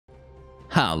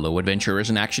Hello, adventurers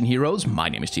and action heroes. My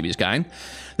name is TB Sky.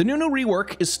 The Nunu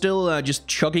rework is still just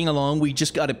chugging along. We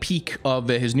just got a peek of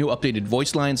his new updated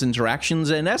voice lines interactions,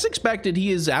 and as expected,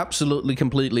 he is absolutely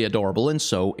completely adorable, and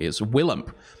so is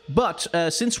Willump. But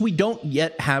since we don't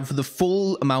yet have the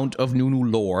full amount of Nunu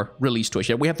lore released to us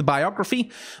yet, we have the biography,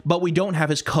 but we don't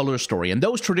have his color story, and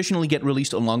those traditionally get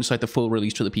released alongside the full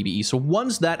release to the PvE. So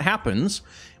once that happens,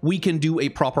 we can do a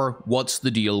proper what's the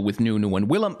deal with Nunu and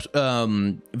Willump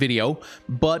video.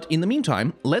 But in the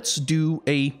meantime, let's do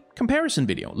a comparison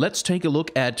video. Let's take a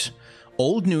look at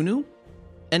old Nunu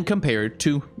and compare it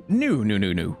to new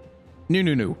Nunu. New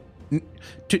Nunu.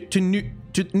 To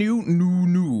new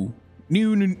Nunu.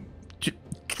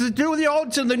 To do the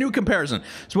old to the new comparison.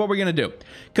 So what we're gonna do,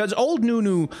 because old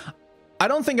Nunu, I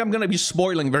don't think I'm gonna be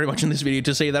spoiling very much in this video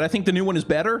to say that I think the new one is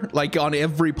better, like on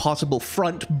every possible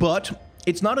front, but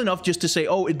it's not enough just to say,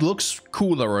 oh, it looks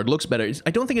cooler or it looks better.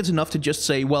 I don't think it's enough to just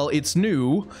say, well, it's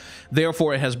new,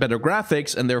 therefore it has better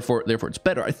graphics, and therefore it's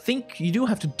better. I think you do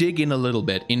have to dig in a little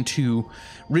bit into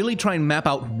really try and map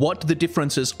out what the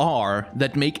differences are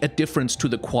that make a difference to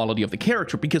the quality of the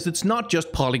character, because it's not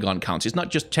just polygon counts, it's not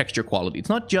just texture quality, it's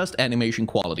not just animation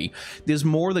quality. There's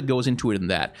more that goes into it than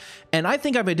that. And I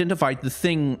think I've identified the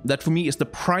thing that for me is the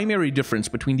primary difference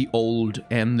between the old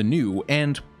and the new,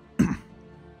 and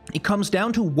it comes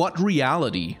down to what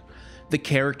reality the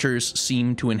characters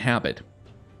seem to inhabit.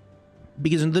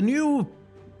 Because in the new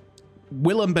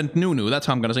Willump and Nunu, that's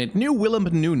how I'm going to say it, new Willump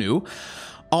and Nunu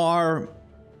are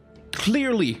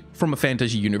clearly from a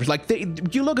fantasy universe. Like,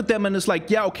 you look at them and it's like,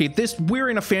 yeah, okay, we're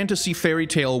in a fantasy fairy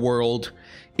tale world,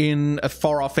 in a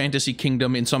far-off fantasy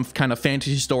kingdom, in some kind of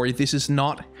fantasy story. This is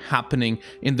not happening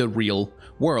in the real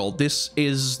world. This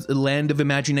is a land of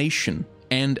imagination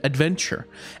and adventure.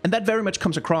 And that very much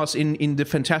comes across in the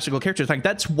fantastical characters. Like,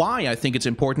 that's why I think it's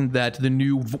important that the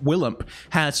new Willump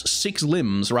has 6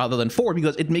 limbs rather than 4,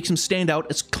 because it makes him stand out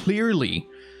as clearly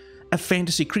a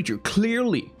fantasy creature,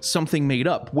 clearly something made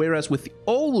up. Whereas with the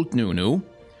old Nunu,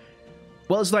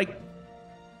 well, it's like,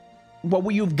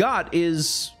 what you've got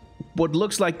is what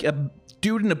looks like a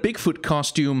dude in a Bigfoot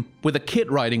costume with a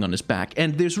kid riding on his back.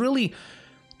 And there's really,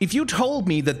 if you told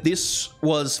me that this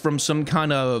was from some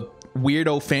kind of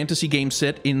weirdo fantasy game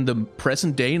set in the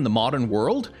present day, in the modern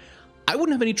world, I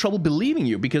wouldn't have any trouble believing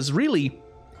you, because really,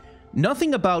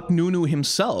 nothing about Nunu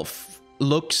himself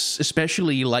looks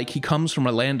especially like he comes from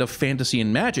a land of fantasy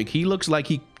and magic. He looks like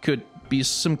he could be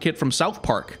some kid from South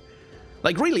Park.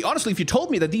 Like, really, honestly, if you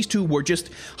told me that these two were just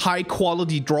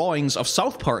high-quality drawings of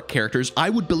South Park characters,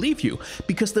 I would believe you,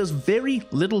 because there's very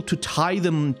little to tie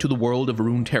them to the world of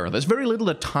Runeterra. There's very little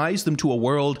that ties them to a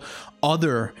world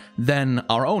other than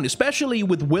our own, especially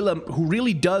with Willump, who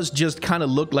really does just kind of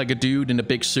look like a dude in a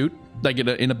big suit, like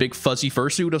in a big fuzzy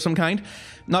fursuit of some kind.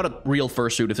 Not a real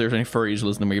fursuit, if there's any furries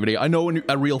listening to me, but I know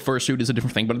a real fursuit is a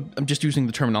different thing, but I'm just using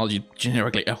the terminology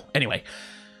generically. Oh, anyway.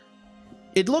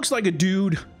 It looks like a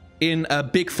dude in a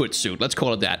Bigfoot suit, let's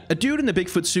call it that. A dude in a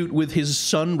Bigfoot suit with his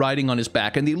son riding on his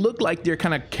back, and they look like they're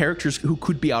kind of characters who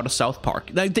could be out of South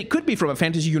Park. Now, they could be from a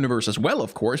fantasy universe as well,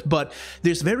 of course, but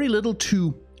there's very little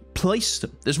to place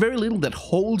them. There's very little that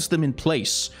holds them in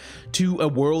place to a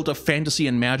world of fantasy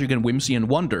and magic and whimsy and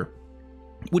wonder.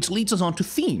 Which leads us on to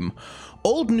theme.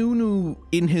 Old Nunu,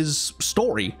 in his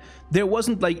story, there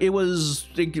wasn't like,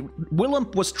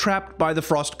 Willump was trapped by the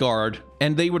Frost Guard,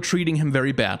 and they were treating him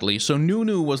very badly. So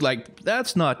Nunu was like,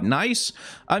 that's not nice,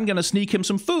 I'm gonna sneak him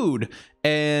some food.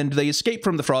 And they escaped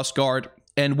from the Frost Guard,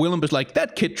 and Willump is like,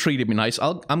 that kid treated me nice,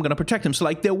 I'm gonna protect him. So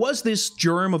like, there was this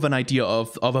germ of an idea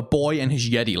of a boy and his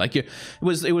Yeti. Like, it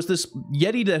was this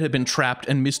Yeti that had been trapped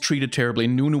and mistreated terribly,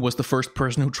 and Nunu was the first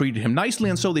person who treated him nicely,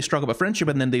 and so they struck up a friendship,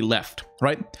 and then they left,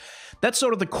 right? That's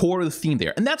sort of the core of the theme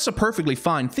there, and that's a perfectly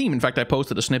fine theme. In fact, I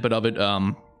posted a snippet of it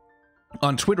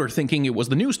on Twitter thinking it was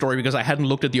the new story, because I hadn't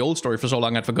looked at the old story for so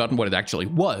long I'd forgotten what it actually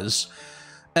was.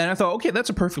 And I thought, okay, that's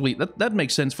a perfectly, that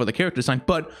makes sense for the character design,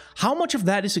 but how much of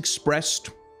that is expressed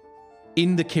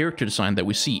in the character design that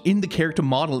we see, in the character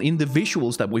model, in the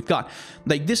visuals that we've got?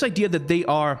 Like, this idea that they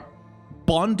are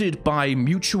bonded by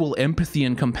mutual empathy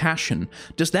and compassion,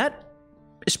 does that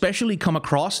especially come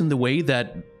across in the way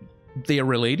that they are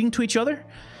relating to each other?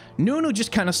 Nunu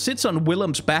just kind of sits on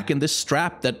Willump's back in this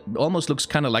strap that almost looks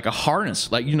kind of like a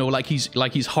harness, like, you know, like he's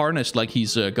harnessed, like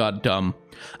he's got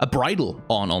a bridle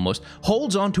on almost.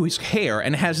 Holds onto his hair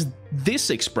and has this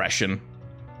expression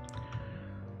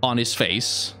on his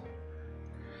face.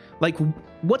 Like,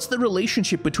 what's the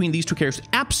relationship between these two characters?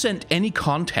 Absent any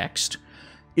context,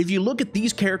 if you look at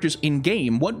these characters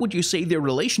in-game, what would you say their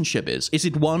relationship is? Is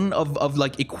it one of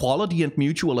like, equality and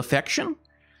mutual affection?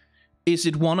 Is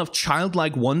it one of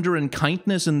childlike wonder and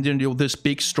kindness and, you know, this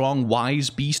big, strong, wise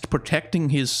beast protecting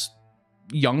his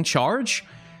young charge?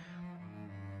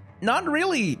 Not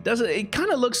really. Does it? It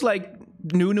kind of looks like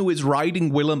Nunu is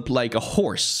riding Willump like a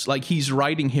horse, like he's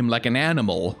riding him like an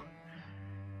animal.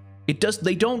 It does.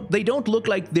 They don't look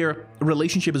like their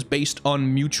relationship is based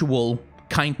on mutual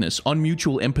kindness, on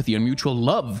mutual empathy, on mutual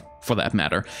love, for that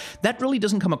matter. That really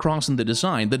doesn't come across in the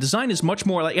design. The design is much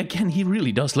more like, again, he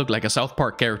really does look like a South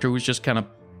Park character who's just kind of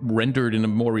rendered in a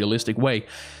more realistic way.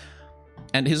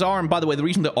 And his arm, by the way, the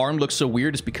reason the arm looks so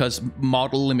weird is because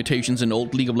model limitations in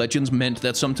old League of Legends meant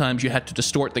that sometimes you had to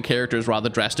distort the characters rather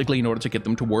drastically in order to get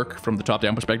them to work from the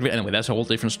top-down perspective. Anyway, that's a whole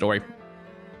different story.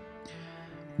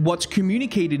 What's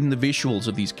communicated in the visuals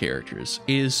of these characters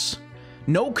is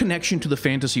no connection to the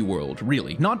fantasy world,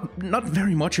 really. Not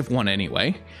very much of one,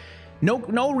 anyway.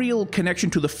 No real connection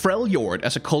to the Freljord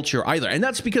as a culture either. And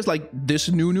that's because, like, this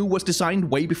Nunu was designed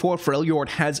way before Freljord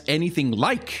has anything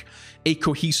like a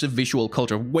cohesive visual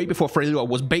culture. Way before Freljord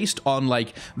was based on,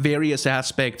 like, various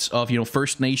aspects of, you know,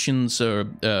 First Nations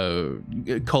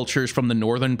cultures from the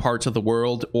northern parts of the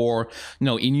world, or, you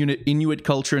know, Inuit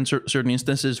culture in certain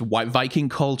instances, Viking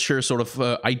culture, sort of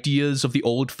ideas of the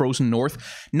old frozen north.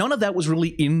 None of that was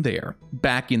really in there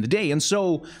back in the day. And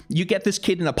so you get this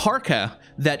kid in a parka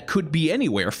that could be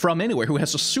anywhere, from anywhere, who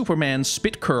has a Superman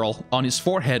spit curl on his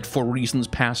forehead for reasons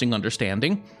passing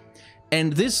understanding.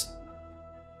 And this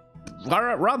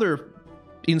rather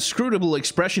inscrutable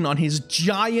expression on his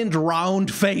giant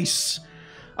round face.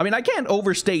 I mean, I can't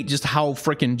overstate just how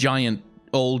freaking giant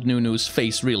old Nunu's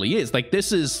face really is. Like,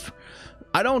 this is...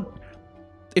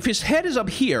 If his head is up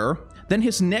here, then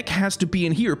his neck has to be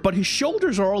in here, but his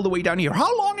shoulders are all the way down here.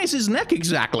 How long is his neck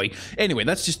exactly? Anyway,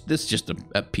 that's just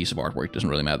a piece of artwork. It doesn't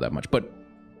really matter that much. But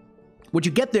what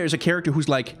you get there is a character who's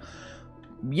like,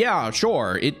 yeah,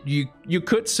 sure. You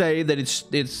could say that it's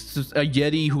a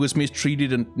Yeti who was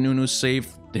mistreated and Nunu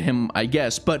saved him, I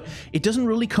guess, but it doesn't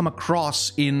really come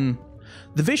across in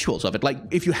the visuals of it. Like,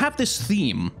 if you have this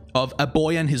theme of a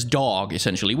boy and his dog,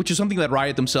 essentially, which is something that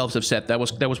Riot themselves have said that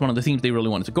was one of the themes they really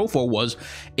wanted to go for, was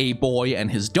a boy and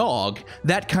his dog.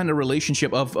 That kind of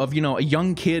relationship of you know, a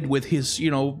young kid with his, you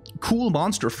know, cool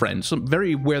monster friend, some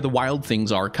very where the wild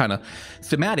things are kind of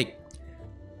thematic.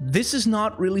 This is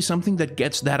not really something that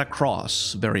gets that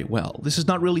across very well. This is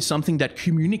not really something that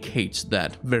communicates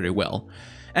that very well.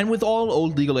 And with all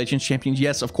old League of Legends champions,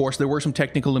 yes, of course, there were some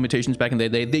technical limitations back in the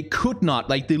day. They could not,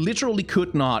 like, they literally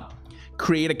could not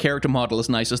create a character model as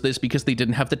nice as this because they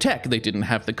didn't have the tech, they didn't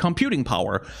have the computing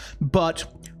power. But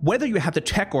whether you have the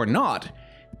tech or not,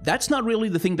 that's not really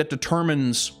the thing that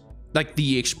determines, like,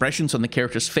 the expressions on the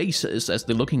characters' faces as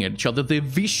they're looking at each other, the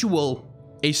visual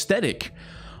aesthetic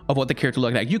of what the character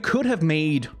looked like. You could have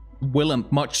made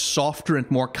Willump much softer and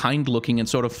more kind-looking and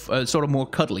sort of more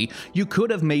cuddly. You could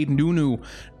have made Nunu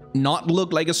not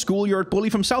look like a schoolyard bully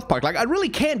from South Park. Like, I really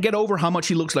can't get over how much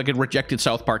he looks like a rejected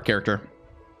South Park character.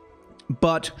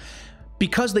 But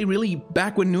because they really,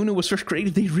 back when Nunu was first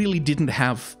created, they really didn't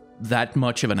have that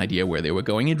much of an idea where they were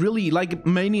going. It really, like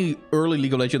many early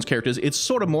League of Legends characters, it's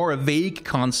sort of more a vague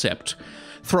concept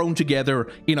thrown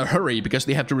together in a hurry because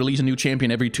they have to release a new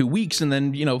champion every 2 weeks and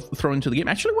then, you know, thrown into the game.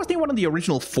 Actually, wasn't he one of the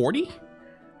original 40?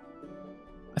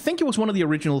 I think it was one of the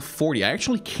original 40. I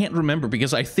actually can't remember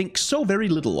because I think so very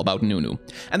little about Nunu.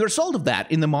 And the result of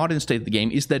that in the modern state of the game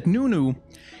is that Nunu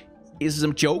is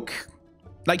a joke.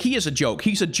 Like, he is a joke.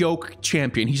 He's a joke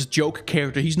champion. He's a joke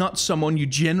character. He's not someone you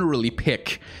generally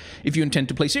pick if you intend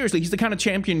to play seriously. He's the kind of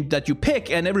champion that you pick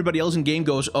and everybody else in game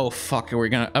goes, oh fuck,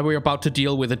 are we about to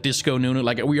deal with a disco Nunu?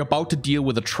 Like, are we about to deal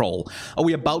with a troll? Are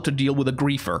we about to deal with a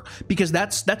griefer? Because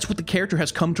that's what the character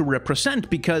has come to represent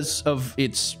because of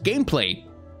its gameplay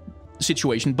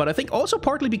situation, but I think also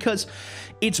partly because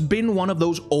it's been one of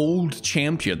those old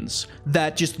champions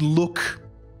that just look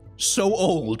so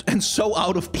old and so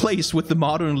out of place with the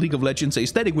modern League of Legends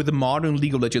aesthetic, with the modern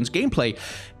League of Legends gameplay,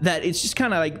 that it's just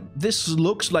kind of like, this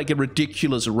looks like a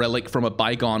ridiculous relic from a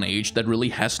bygone age that really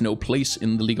has no place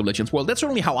in the League of Legends world. That's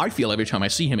certainly how I feel every time I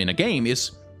see him in a game, is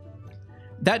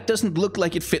that doesn't look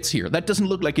like it fits here. That doesn't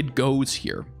look like it goes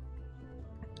here.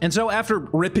 And so after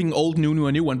ripping old Nunu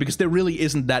a new one, because there really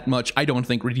isn't that much, I don't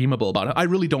think, redeemable about it. I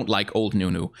really don't like old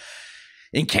Nunu.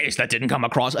 In case that didn't come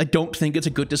across, I don't think it's a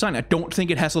good design. I don't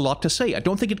think it has a lot to say. I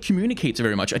don't think it communicates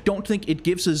very much. I don't think it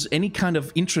gives us any kind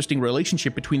of interesting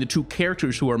relationship between the two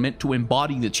characters who are meant to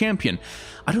embody the champion.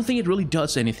 I don't think it really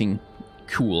does anything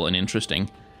cool and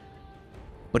interesting.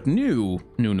 But new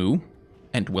Nunu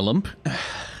and Willump...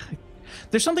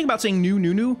 There's something about saying new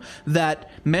Nunu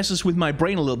that messes with my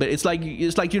brain a little bit. It's like,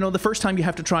 you know, the first time you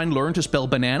have to try and learn to spell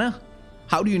banana.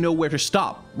 How do you know where to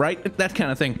stop, right? That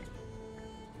kind of thing.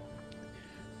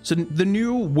 So the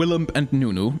new Willump and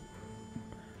Nunu,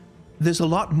 there's a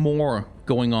lot more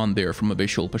going on there from a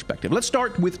visual perspective. Let's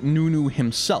start with Nunu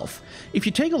himself. If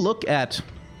you take a look at,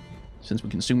 since we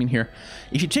can zoom in here,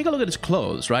 if you take a look at his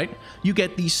clothes, right, you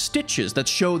get these stitches that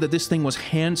show that this thing was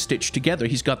hand-stitched together.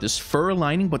 He's got this fur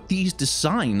lining, but these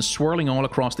designs swirling all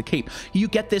across the cape. You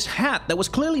get this hat that was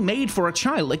clearly made for a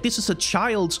child. Like, this is a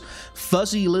child's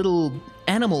fuzzy little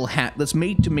animal hat that's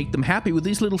made to make them happy, with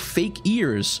these little fake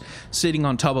ears sitting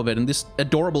on top of it and this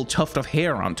adorable tuft of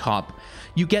hair on top.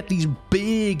 You get these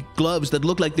big gloves that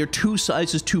look like they're 2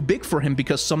 sizes too big for him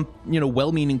because some, you know,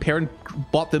 well-meaning parent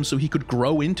bought them so he could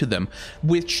grow into them,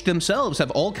 which themselves have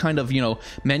all kind of, you know,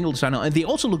 manual design. And they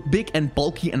also look big and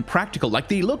bulky and practical. Like,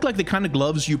 they look like the kind of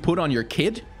gloves you put on your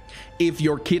kid if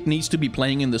your kid needs to be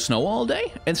playing in the snow all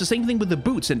day. And it's the same thing with the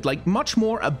boots. And like, much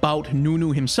more about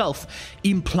Nunu himself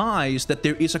implies that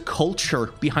there is a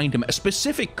culture behind him, a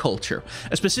specific culture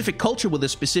with a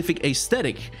specific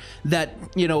aesthetic that,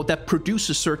 you know, that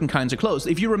produces certain kinds of clothes.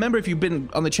 If you remember, if you've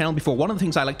been on the channel before, one of the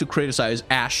things I like to criticize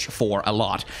Ash for a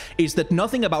lot is that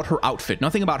nothing about her outfit,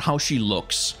 nothing about how she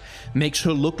looks, makes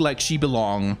her look like she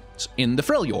belongs in the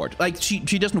Freljord. Like, she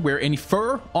doesn't wear any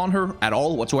fur on her at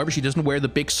all whatsoever. She doesn't wear the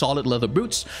big solid leather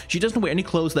boots. She doesn't wear any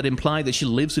clothes that imply that she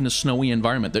lives in a snowy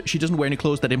environment. That she doesn't wear any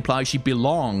clothes that imply she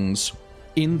belongs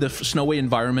in the snowy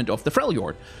environment of the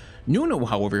Freljord. Nunu,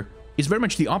 however, is very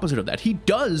much the opposite of that. He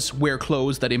does wear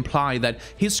clothes that imply that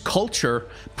his culture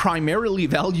primarily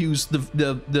values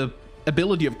the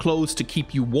ability of clothes to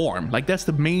keep you warm. Like, that's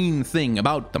the main thing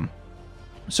about them.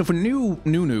 So for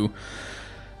Nunu,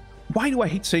 why do I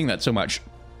hate saying that so much?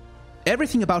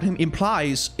 Everything about him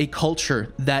implies a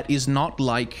culture that is not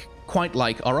quite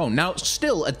like our own. Now,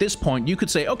 still, at this point, you could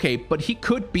say, okay, but he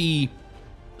could be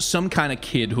some kind of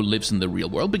kid who lives in the real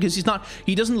world, because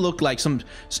he doesn't look like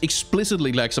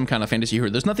explicitly like some kind of fantasy hero.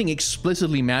 There's nothing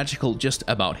explicitly magical just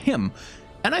about him.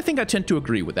 And I think I tend to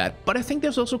agree with that. But I think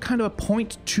there's also kind of a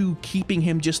point to keeping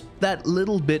him just that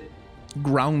little bit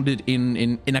grounded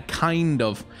in a kind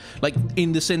of, like,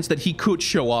 in the sense that he could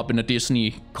show up in a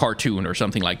Disney cartoon or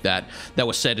something like that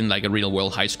was set in like a real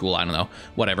world high school, I don't know,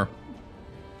 whatever.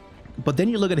 But then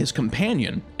you look at his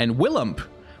companion, and Willump,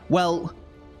 well,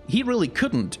 he really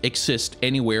couldn't exist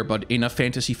anywhere but in a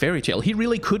fantasy fairy tale. He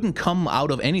really couldn't come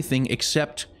out of anything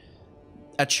except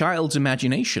a child's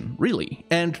imagination, really.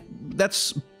 And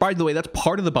that's, by the way, that's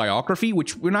part of the biography,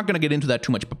 which we're not going to get into that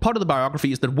too much, but part of the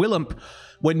biography is that Willump,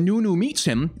 when Nunu meets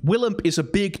him, Willump is a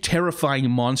big, terrifying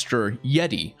monster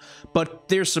yeti. But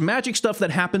there's some magic stuff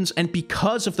that happens, and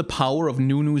because of the power of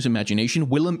Nunu's imagination,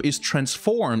 Willump is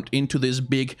transformed into this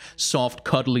big, soft,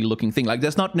 cuddly-looking thing. Like,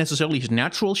 that's not necessarily his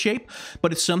natural shape,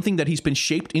 but it's something that he's been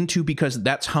shaped into because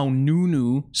that's how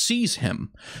Nunu sees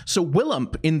him. So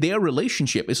Willump, in their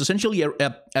relationship, is essentially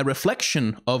a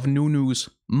reflection of Nunu's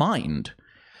mind.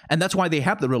 And that's why they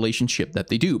have the relationship that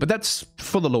they do. But that's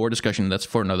for the lore discussion. That's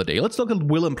for another day. Let's look at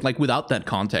Willump, like, without that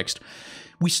context.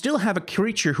 We still have a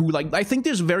creature who, like, I think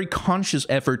there's a very conscious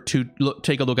effort to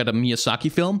take a look at a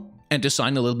Miyazaki film and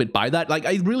design a little bit by that. Like,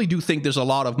 I really do think there's a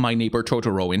lot of My Neighbor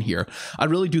Totoro in here. I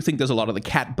really do think there's a lot of the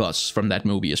cat bus from that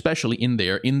movie, especially in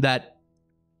there, in that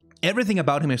everything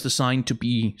about him is designed to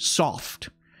be soft.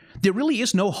 There really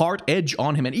is no hard edge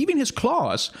on him, and even his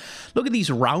claws. Look at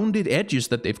these rounded edges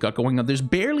that they've got going on. There's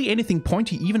barely anything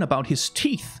pointy even about his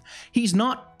teeth. He's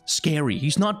not scary.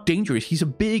 He's not dangerous. He's a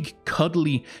big,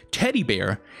 cuddly teddy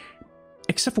bear.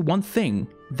 Except for one thing,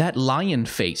 that lion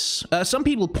face. Some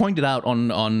people pointed out on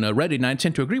Reddit, and I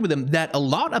tend to agree with them, that a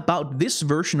lot about this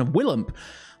version of Willump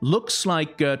looks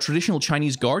like traditional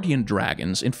Chinese guardian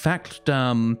dragons. In fact,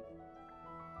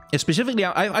 specifically,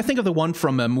 I think of the one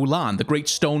from Mulan, the great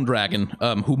stone dragon,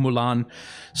 who Mulan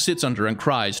sits under and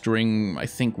cries during, I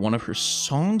think, one of her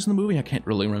songs in the movie. I can't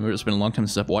really remember. It's been a long time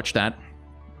since I've watched that.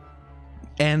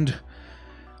 And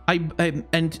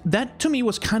and that to me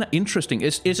was kind of interesting.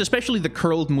 It's especially the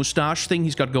curled mustache thing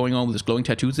he's got going on with his glowing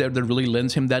tattoos there that really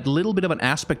lends him that little bit of an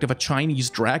aspect of a Chinese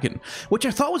dragon, which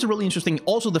I thought was really interesting.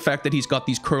 Also, the fact that he's got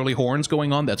these curly horns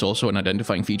going on, that's also an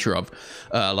identifying feature of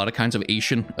a lot of kinds of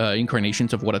Asian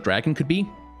incarnations of what a dragon could be.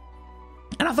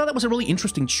 And I thought that was a really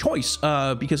interesting choice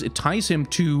because it ties him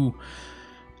to...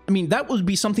 I mean, that would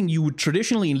be something you would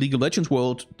traditionally in League of Legends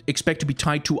world expect to be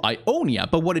tied to Ionia,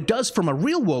 but what it does from a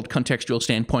real-world contextual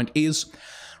standpoint is,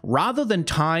 rather than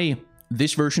tie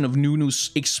this version of Nunu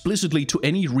explicitly to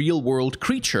any real-world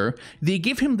creature, they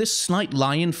give him this slight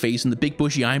lion face and the big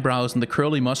bushy eyebrows and the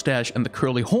curly mustache and the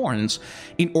curly horns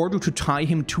in order to tie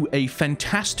him to a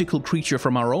fantastical creature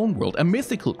from our own world, a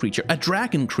mythical creature, a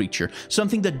dragon creature,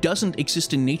 something that doesn't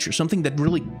exist in nature, something that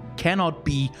really cannot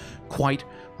be quite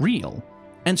real.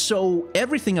 And so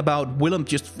everything about Willump,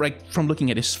 just right from looking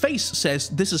at his face, says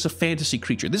this is a fantasy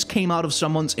creature. This came out of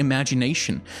someone's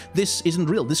imagination. This isn't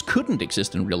real. This couldn't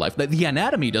exist in real life. The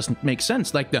anatomy doesn't make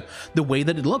sense. Like the way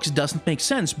that it looks doesn't make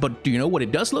sense. But do you know what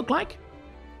it does look like?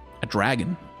 A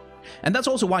dragon. And that's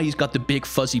also why he's got the big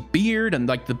fuzzy beard and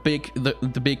like the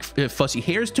big fuzzy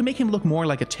hairs to make him look more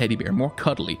like a teddy bear, more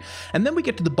cuddly. And then we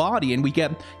get to the body and we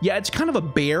get, yeah, it's kind of a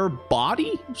bear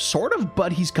body, sort of,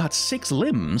 but he's got 6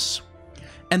 limbs.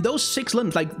 And those 6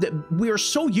 limbs, like, we are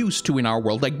so used to in our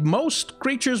world. Like, most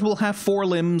creatures will have 4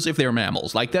 limbs if they're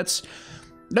mammals. Like, that's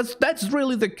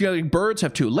really the... birds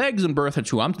have 2 legs and birds have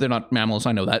 2 arms. They're not mammals,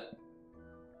 I know that.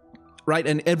 Right?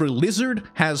 And every lizard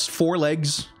has 4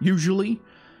 legs, usually.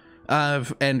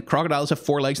 And crocodiles have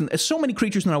 4 legs. And there's so many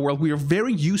creatures in our world, we are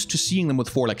very used to seeing them with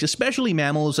 4 legs, especially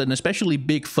mammals and especially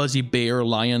big fuzzy bear,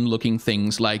 lion-looking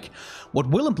things like what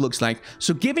Willump looks like.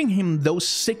 So giving him those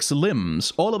 6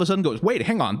 limbs all of a sudden goes, wait,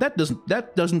 hang on, that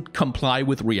doesn't comply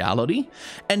with reality.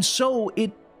 And so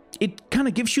it kind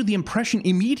of gives you the impression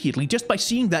immediately, just by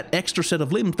seeing that extra set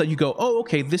of limbs, that you go, oh,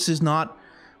 okay, this is not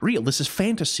real. This is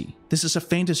fantasy. This is a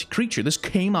fantasy creature. This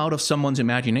came out of someone's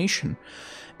imagination.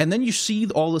 And then you see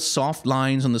all the soft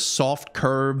lines and the soft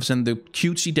curves and the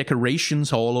cutesy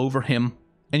decorations all over him.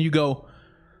 And you go,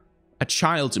 a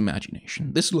child's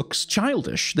imagination. This looks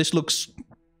childish. This looks...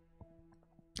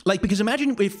 like, because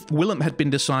imagine if Willump had been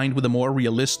designed with a more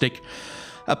realistic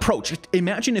approach.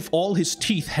 Imagine if all his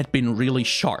teeth had been really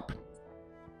sharp.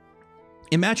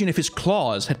 Imagine if his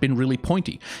claws had been really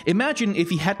pointy. Imagine if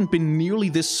he hadn't been nearly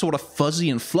this sort of fuzzy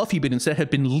and fluffy, but instead had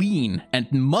been lean and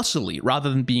muscly rather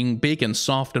than being big and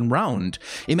soft and round.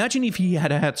 Imagine if he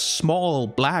had had small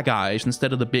black eyes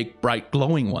instead of the big bright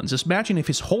glowing ones. Imagine if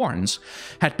his horns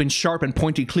had been sharp and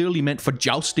pointy, clearly meant for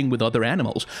jousting with other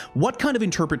animals. What kind of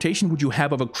interpretation would you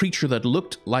have of a creature that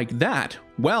looked like that?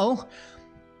 Well,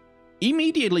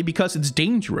 immediately, because it's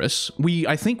dangerous,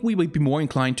 I think we would be more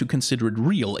inclined to consider it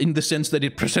real, in the sense that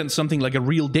it presents something like a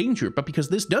real danger. But because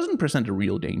this doesn't present a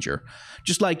real danger,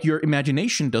 just like your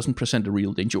imagination doesn't present a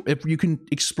real danger, if you can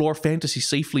explore fantasy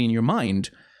safely in your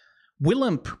mind,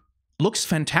 Willump looks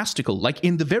fantastical. Like,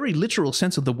 in the very literal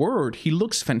sense of the word, he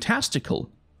looks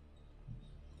fantastical.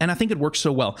 And I think it works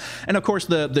so well. And of course,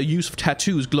 the use of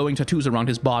tattoos, glowing tattoos around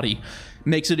his body,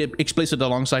 makes it explicit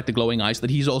alongside the glowing eyes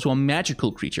that he's also a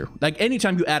magical creature. Like,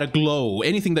 anytime you add a glow,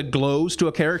 anything that glows to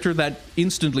a character, that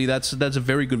instantly, that's a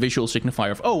very good visual signifier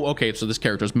of, oh, okay, so this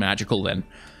character's magical then.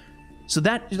 So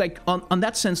that, like, on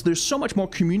that sense, there's so much more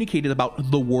communicated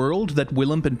about the world that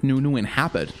Willump and Nunu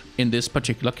inhabit in this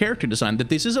particular character design, that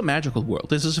this is a magical world,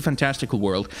 this is a fantastical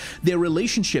world. Their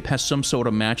relationship has some sort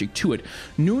of magic to it.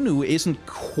 Nunu isn't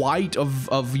quite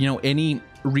of you know, any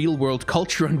real-world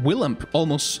culture, and Willump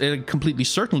almost completely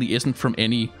certainly isn't from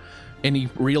any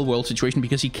real-world situation,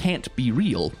 because he can't be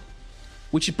real.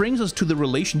 Which brings us to the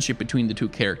relationship between the two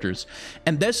characters.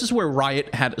 And this is where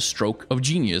Riot had a stroke of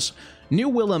genius. New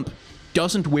Willump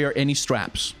doesn't wear any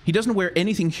straps. He doesn't wear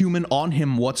anything human on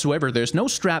him whatsoever. There's no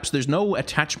straps, there's no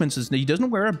attachments, he doesn't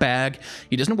wear a bag,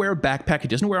 he doesn't wear a backpack, he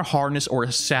doesn't wear a harness or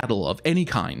a saddle of any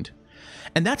kind.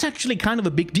 And that's actually kind of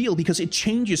a big deal, because it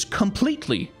changes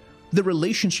completely the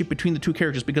relationship between the two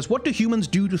characters. Because what do humans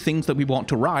do to things that we want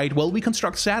to ride? Well, we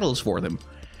construct saddles for them.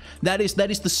 That is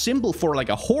the symbol for, like,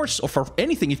 a horse or for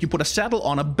anything. If you put a saddle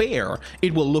on a bear,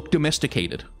 it will look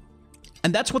domesticated.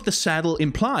 And that's what the saddle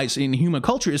implies in human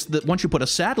culture, is that once you put a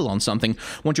saddle on something,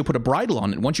 once you put a bridle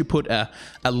on it, once you put a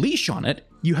leash on it,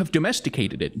 you have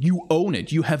domesticated it. You own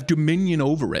it. You have dominion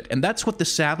over it. And that's what the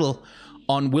saddle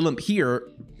on Willump here,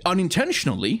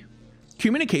 unintentionally,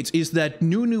 communicates, is that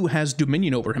Nunu has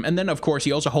dominion over him. And then, of course,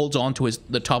 he also holds on to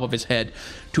the top of his head,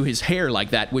 to his hair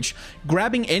like that, which,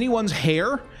 grabbing anyone's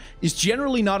hair is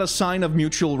generally not a sign of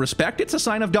mutual respect. It's a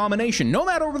sign of domination. No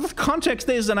matter what the context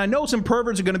is, and I know some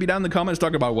perverts are going to be down in the comments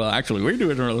talking about, well, actually, we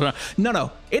do it.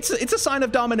 No. It's a sign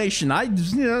of domination.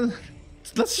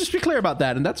 Let's just be clear about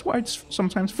that, and that's why it's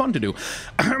sometimes fun to do.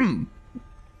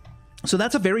 So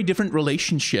that's a very different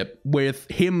relationship, with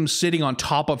him sitting on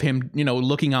top of him, you know,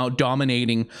 looking out,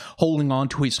 dominating, holding on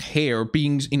to his hair,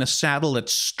 being in a saddle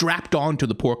that's strapped onto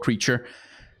the poor creature,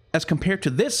 as compared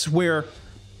to this, where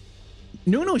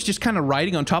Nunu is just kind of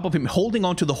riding on top of him, holding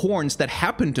onto the horns that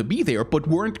happened to be there, but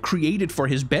weren't created for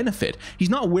his benefit. He's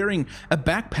not wearing a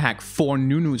backpack for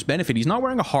Nunu's benefit. He's not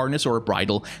wearing a harness or a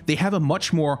bridle. They have a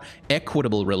much more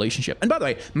equitable relationship. And by the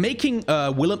way, making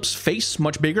Willump's face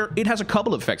much bigger, it has a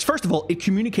couple of effects. First of all, it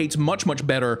communicates much, much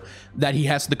better that he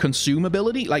has the consume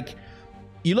ability. Like,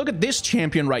 you look at this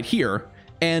champion right here,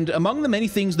 and among the many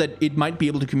things that it might be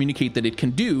able to communicate that it can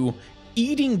do,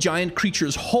 eating giant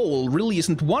creatures whole really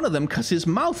isn't one of them, because his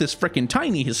mouth is freaking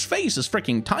tiny, his face is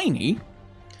freaking tiny.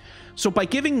 So by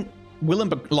giving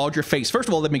Willump a larger face, first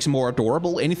of all, that makes him more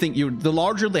adorable. The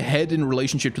larger the head in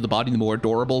relationship to the body, the more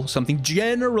adorable something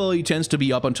generally tends to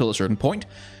be up until a certain point.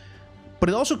 But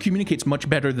it also communicates much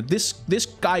better that this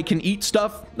guy can eat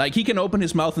stuff. Like, he can open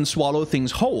his mouth and swallow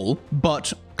things whole,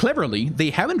 but cleverly,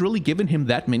 they haven't really given him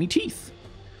that many teeth.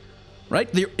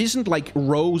 Right? There isn't like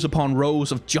rows upon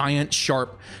rows of giant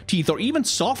sharp teeth, or even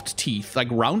soft teeth, like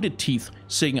rounded teeth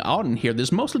sitting out in here.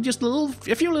 There's mostly just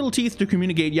a few little teeth to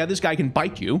communicate, yeah, this guy can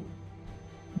bite you.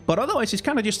 But otherwise, he's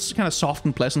kind of soft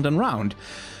and pleasant and round.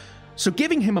 So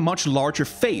giving him a much larger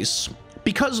face,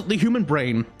 because the human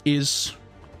brain is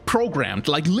programmed,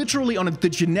 like literally on the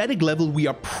genetic level, we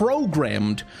are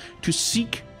programmed to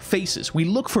seek faces. We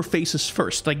look for faces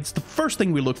first. Like, it's the first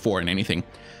thing we look for in anything.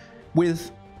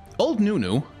 With old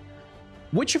Nunu,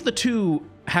 which of the two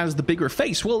has the bigger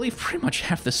face? Well, they pretty much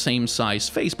have the same size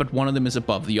face, but one of them is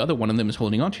above the other, one of them is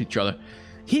holding on to each other.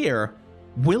 Here,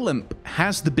 Willump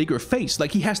has the bigger face.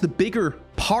 Like, he has the bigger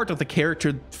part of the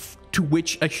character to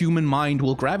which a human mind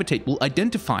will gravitate, will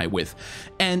identify with.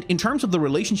 And in terms of the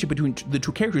relationship between the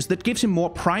two characters, that gives him more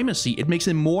primacy. It makes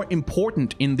him more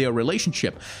important in their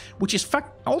relationship, which is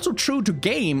also true to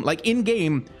game. Like,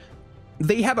 in-game,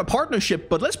 they have a partnership,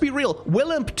 but let's be real,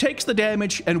 Willump takes the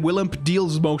damage and Willump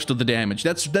deals most of the damage.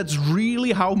 That's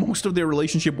really how most of their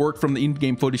relationship worked from the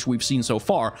in-game footage we've seen so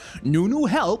far. Nunu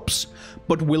helps,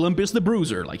 but Willump is the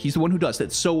bruiser. Like, he's the one who does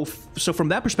that. So from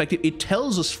that perspective, it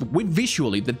tells us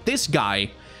visually that this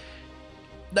guy,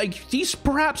 like, he's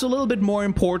perhaps a little bit more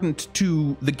important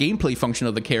to the gameplay function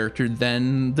of the character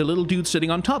than the little dude sitting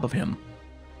on top of him.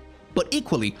 But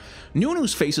equally,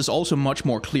 Nunu's face is also much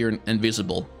more clear and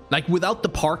visible. Like, without the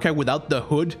parka, without the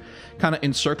hood kind of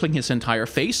encircling his entire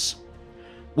face,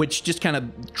 which just kind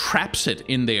of traps it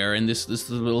in there in this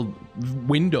little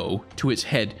window to his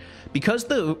head. Because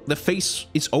the face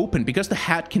is open, because the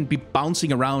hat can be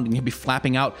bouncing around and can be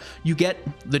flapping out, you get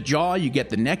the jaw, you get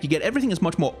the neck, you get everything is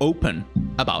much more open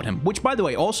about him. Which, by the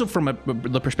way, also from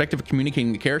the perspective of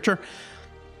communicating the character,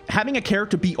 having a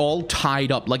character be all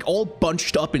tied up, like all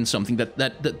bunched up in something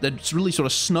that's really sort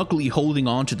of snugly holding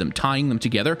on to them, tying them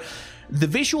together, the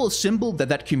visual symbol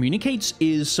that communicates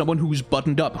is someone who's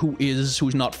buttoned up,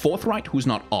 who's not forthright, who's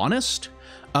not honest,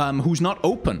 who's not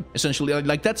open, essentially.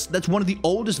 Like, that's one of the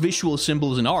oldest visual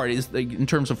symbols in art, is like, in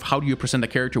terms of how do you present a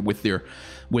character with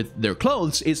their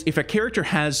clothes, is if a character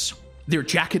has their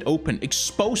jacket open,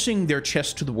 exposing their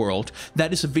chest to the world,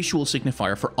 that is a visual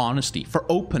signifier for honesty, for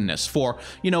openness, for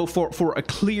a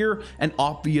clear and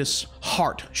obvious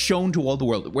heart shown to all the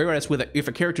world. Whereas if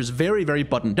a character is very, very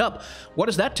buttoned up, what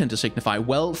does that tend to signify?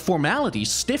 Well, formality,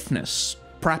 stiffness,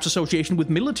 perhaps association with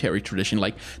military tradition.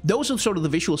 Like, those are sort of the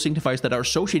visual signifiers that are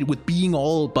associated with being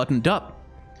all buttoned up.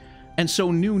 And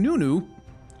so Nunu,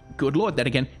 good lord, that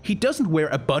again, he doesn't wear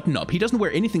a button-up. He doesn't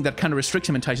wear anything that kind of restricts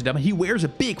him and ties him down. He wears a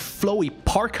big, flowy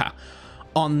parka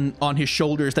on his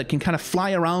shoulders that can kind of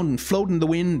fly around and float in the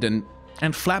wind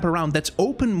and flap around. That's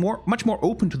open, much more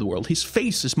open to the world. His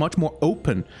face is much more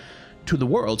open to the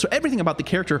world. So everything about the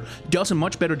character does a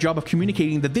much better job of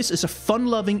communicating that this is a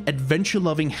fun-loving,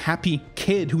 adventure-loving, happy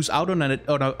kid who's out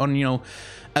on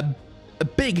a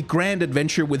big, grand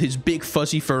adventure with his big,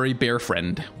 fuzzy, furry bear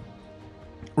friend.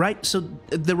 Right? So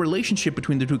the relationship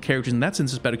between the two characters in that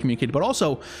sense is better communicated, but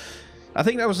also, I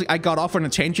think I got off on a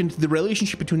tangent. The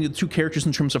relationship between the two characters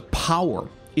in terms of power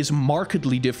is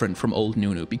markedly different from old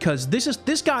Nunu, because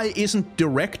this guy isn't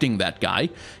directing that guy.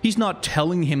 He's not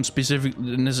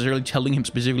necessarily telling him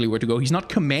specifically where to go. He's not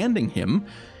commanding him.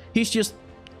 He's just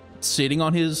sitting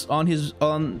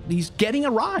he's getting a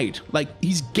ride. Like,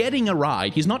 he's getting a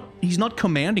ride. He's not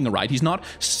commanding a ride. He's not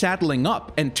saddling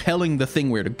up and telling the thing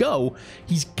where to go.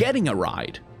 He's getting a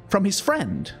ride from his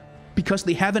friend, because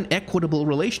they have an equitable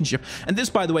relationship. And this,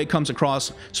 by the way, comes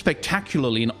across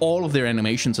spectacularly in all of their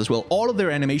animations as well. All of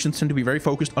their animations tend to be very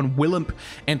focused on Willump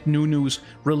and Nunu's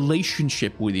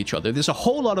relationship with each other. There's a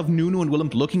whole lot of Nunu and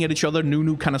Willump looking at each other,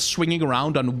 Nunu kind of swinging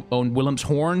around on Willump's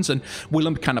horns, and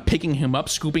Willump kind of picking him up,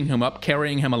 scooping him up,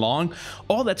 carrying him along.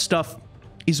 All that stuff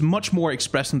is much more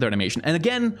expressed in their animation. And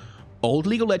again, Old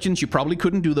League of Legends, you probably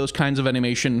couldn't do those kinds of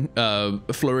animation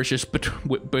flourishes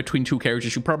between two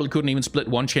characters. You probably couldn't even split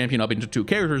one champion up into two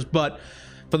characters, but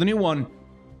for the new one,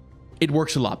 it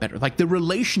works a lot better. Like, the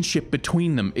relationship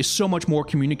between them is so much more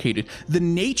communicated. The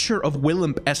nature of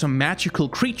Willump as a magical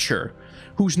creature,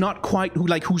 who's not quite,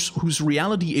 whose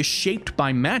reality is shaped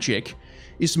by magic,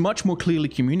 is much more clearly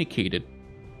communicated.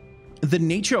 The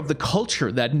nature of the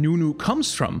culture that Nunu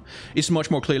comes from is much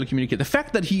more clearly communicated. The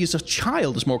fact that he is a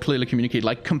child is more clearly communicated.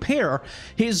 Like, compare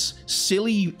his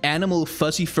silly animal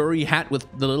fuzzy furry hat with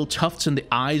the little tufts in the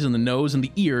eyes and the nose and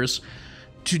the ears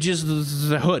to just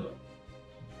the hood.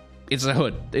 It's a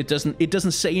hood. It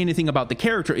doesn't say anything about the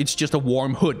character. It's just a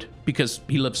warm hood because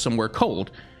he lives somewhere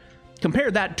cold.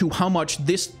 Compare that to how much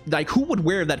this, like, who would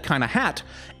wear that kind of hat,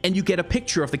 and you get a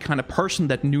picture of the kind of person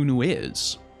that Nunu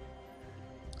is.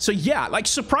 So yeah, like,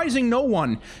 surprising no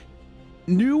one,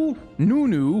 new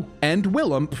Nunu and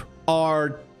Willump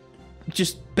are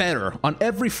just better on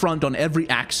every front, on every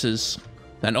axis,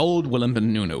 than old Willump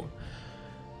and Nunu.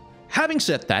 Having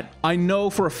said that, I know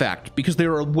for a fact, because this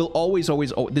will always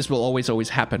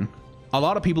happen, a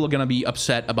lot of people are going to be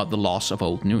upset about the loss of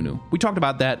old Nunu. We talked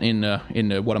about that in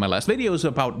one of my last videos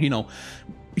about, you know,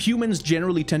 humans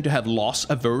generally tend to have loss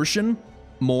aversion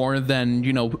more than,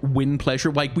 you know, win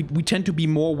pleasure. Like, we tend to be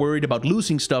more worried about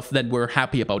losing stuff than we're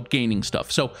happy about gaining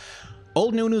stuff. So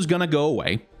old Nunu's gonna go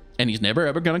away, and he's never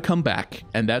ever gonna come back.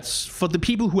 And that's for the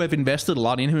people who have invested a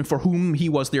lot in him, for whom he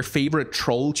was their favorite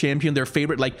troll champion, their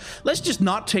favorite, like, let's just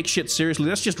not take shit seriously,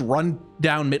 let's just run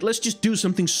down mid, let's just do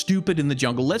something stupid in the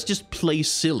jungle, let's just play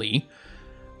silly.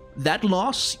 That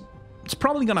loss, it's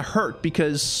probably gonna hurt,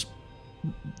 because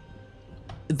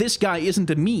this guy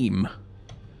isn't a meme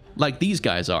like these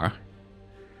guys are,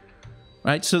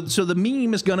 right? So the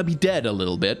meme is gonna be dead a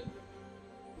little bit,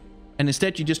 and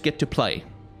instead you just get to play.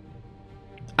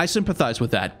 I sympathize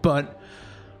with that, but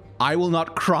I will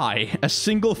not cry a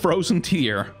single frozen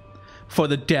tear for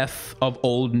the death of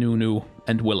old Nunu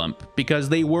and Willump, because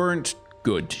they weren't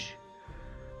good.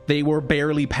 They were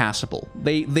barely passable.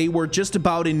 They were just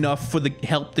about enough for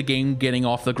help the game getting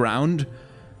off the ground,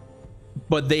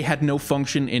 but they had no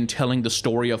function in telling the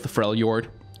story of the Freljord,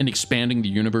 in expanding the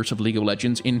universe of League of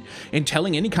Legends, in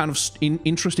telling any kind of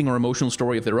interesting or emotional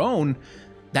story of their own.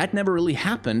 That never really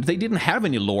happened. They didn't have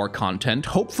any lore content.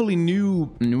 Hopefully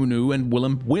new Nunu and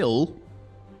Willump will.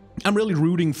 I'm really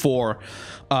rooting for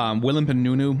Willump and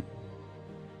Nunu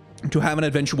to have an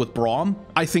adventure with Braum.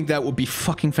 I think that would be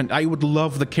fucking fantastic. I would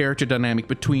love the character dynamic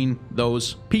between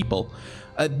those people.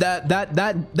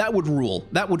 That would rule.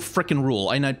 That would frickin' rule.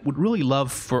 And I would really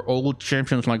love for old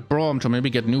champions like Braum to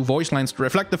maybe get new voice lines to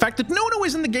reflect the fact that Nunu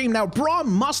is in the game now. Braum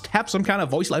must have some kind of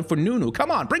voice line for Nunu. Come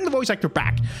on, bring the voice actor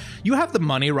back. You have the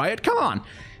money, Riot. Come on.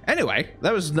 Anyway,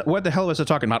 that was, what the hell was I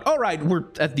talking about? All right, we're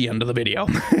at the end of the video.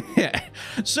 Yeah.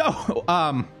 So,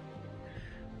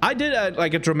 I did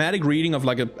a dramatic reading of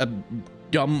like a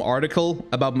dumb article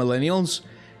about millennials.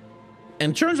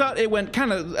 And turns out it went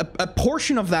kind of, a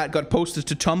portion of that got posted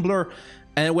to Tumblr,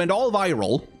 and it went all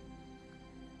viral.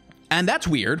 And that's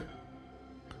weird.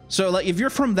 So, like, if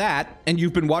you're from that, and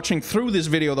you've been watching through this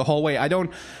video the whole way,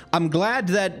 I'm glad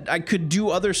that I could do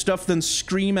other stuff than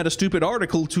scream at a stupid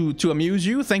article to amuse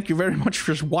you. Thank you very much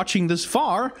for watching this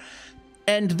far.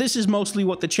 And this is mostly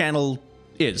what the channel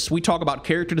is. We talk about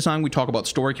character design, we talk about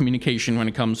story communication when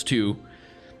it comes to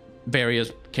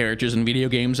various characters in video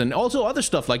games, and also other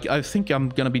stuff. Like, I think I'm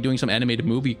gonna be doing some animated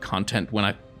movie content when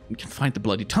I can find the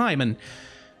bloody time. And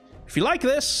if you like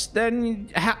this,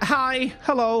 then hi,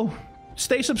 hello,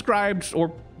 stay subscribed,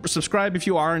 or subscribe if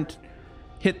you aren't,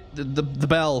 hit the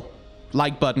bell,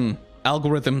 like button,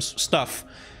 algorithms, stuff.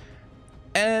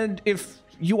 And if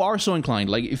you are so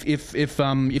inclined, like if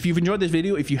you've enjoyed this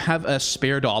video, if you have a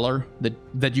spare dollar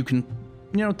that you can,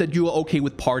 you know, that you're okay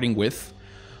with parting with,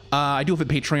 I do have a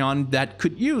Patreon that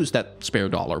could use that spare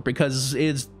dollar, because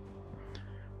it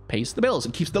pays the bills,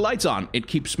 it keeps the lights on, it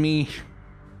keeps me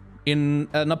in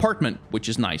an apartment, which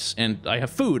is nice, and I have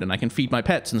food, and I can feed my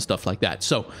pets and stuff like that.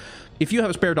 So if you have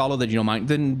a spare dollar that you don't mind,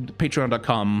 then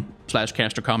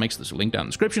patreon.com/castercomics, there's a link down in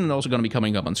the description, and also going to be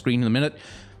coming up on screen in a minute.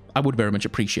 I would very much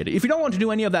appreciate it. If you don't want to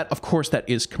do any of that, of course, that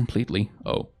is completely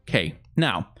okay.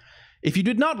 Now, if you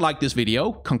did not like this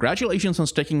video, congratulations on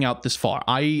sticking out this far.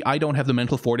 I don't have the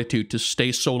mental fortitude to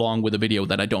stay so long with a video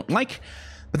that I don't like,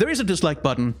 but there is a dislike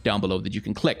button down below that you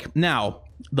can click. Now,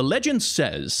 the legend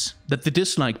says that the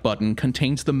dislike button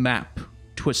contains the map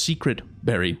to a secret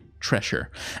buried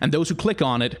treasure, and those who click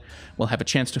on it will have a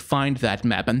chance to find that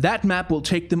map, and that map will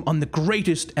take them on the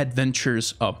greatest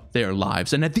adventures of their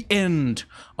lives. And at the end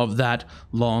of that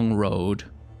long road,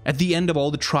 At the end of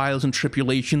all the trials and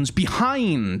tribulations,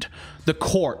 behind the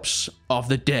corpse of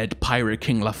the dead Pirate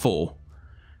King Lafaux,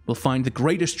 we'll find the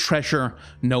greatest treasure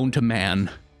known to man,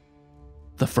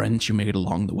 the friends you made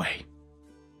along the way.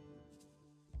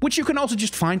 Which you can also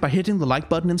just find by hitting the like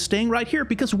button and staying right here,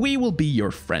 because we will be your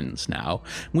friends now.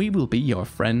 We will be your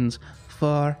friends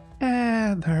forever.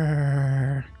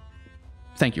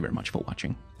 Thank you very much for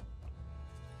watching.